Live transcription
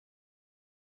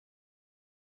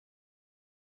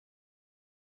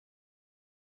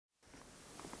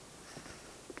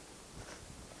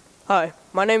Hi,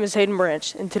 my name is Haden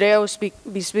Branch, and today I will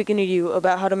be speaking to you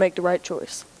about how to make the right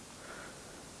choice.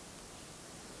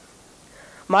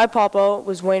 My papa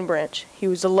was Wayne Branch. He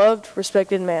was a loved,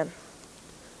 respected man.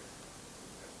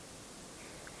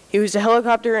 He was a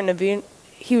helicopter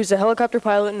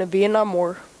pilot in the Vietnam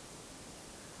War.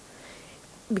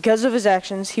 Because of his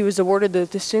actions, he was awarded the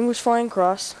Distinguished Flying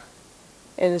Cross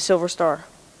and the Silver Star.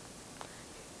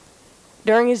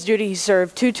 During his duty, he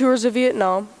served 2 tours of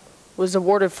Vietnam, was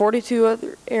awarded 42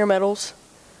 other air medals,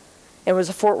 and was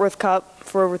a Fort Worth cop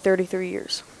for over 33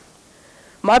 years.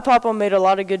 My papa made a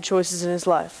lot of good choices in his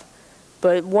life,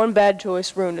 but one bad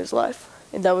choice ruined his life,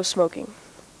 and that was smoking.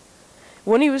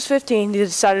 When he was 15, he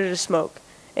decided to smoke,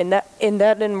 and that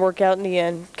didn't work out in the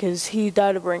end because he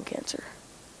died of brain cancer.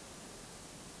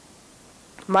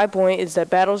 My point is that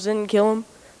battles didn't kill him,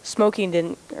 smoking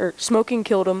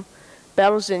killed him,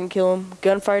 battles didn't kill him,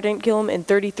 gunfire didn't kill him, and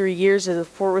 33 years as a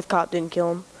Fort Worth cop didn't kill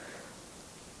him.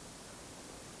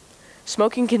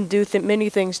 Smoking can do many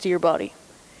things to your body.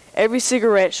 Every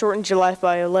cigarette shortens your life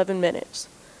by 11 minutes.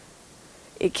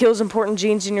 It kills important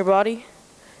genes in your body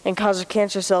and causes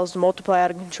cancer cells to multiply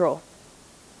out of control.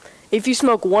 If you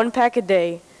smoke 1 pack a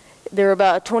day, there are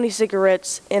about 20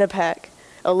 cigarettes in a pack.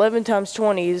 11 times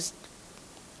 20 is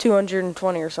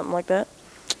 220 or something like that.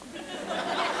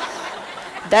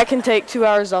 That can take 2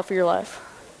 hours off of your life.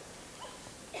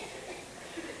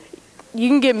 You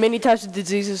can get many types of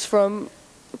diseases from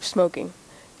smoking,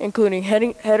 including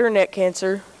head or neck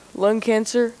cancer, lung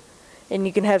cancer, and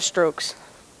you can have strokes.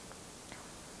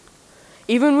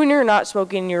 Even when you're not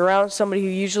smoking, you're around somebody who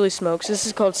usually smokes. This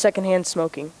is called secondhand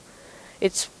smoking.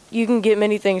 You can get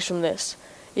many things from this.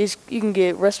 You can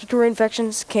get respiratory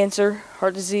infections, cancer,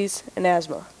 heart disease, and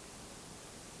asthma.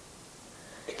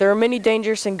 There are many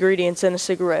dangerous ingredients in a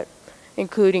cigarette,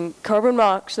 including carbon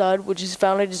monoxide, which is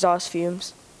found in exhaust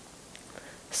fumes,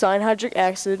 cyanhydric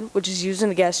acid, which is used in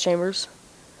the gas chambers,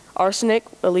 arsenic,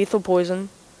 a lethal poison,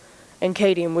 and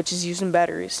cadmium, which is used in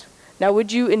batteries. Now,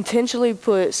 would you intentionally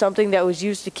put something that was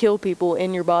used to kill people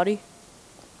in your body?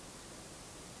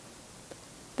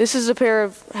 This is a pair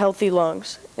of healthy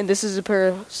lungs, and this is a pair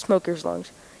of smoker's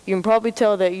lungs. You can probably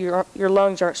tell that your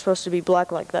lungs aren't supposed to be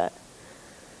black like that.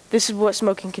 This is what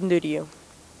smoking can do to you.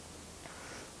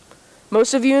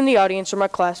 Most of you in the audience are my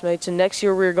classmates, and next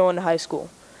year we're going to high school.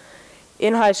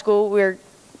 In high school, we're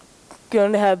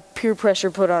going to have peer pressure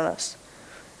put on us.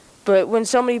 But when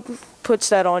somebody puts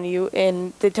that on you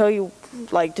and they tell you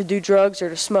like to do drugs or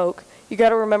to smoke, you got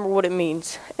to remember what it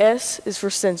means. S is for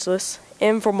senseless,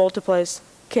 M for multiplies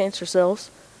cancer cells,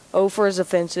 O for is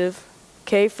offensive,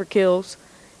 K for kills,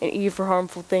 and E for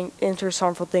enters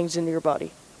harmful things into your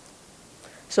body.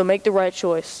 So make the right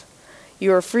choice.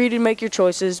 You are free to make your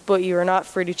choices, but you are not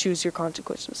free to choose your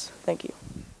consequences. Thank you.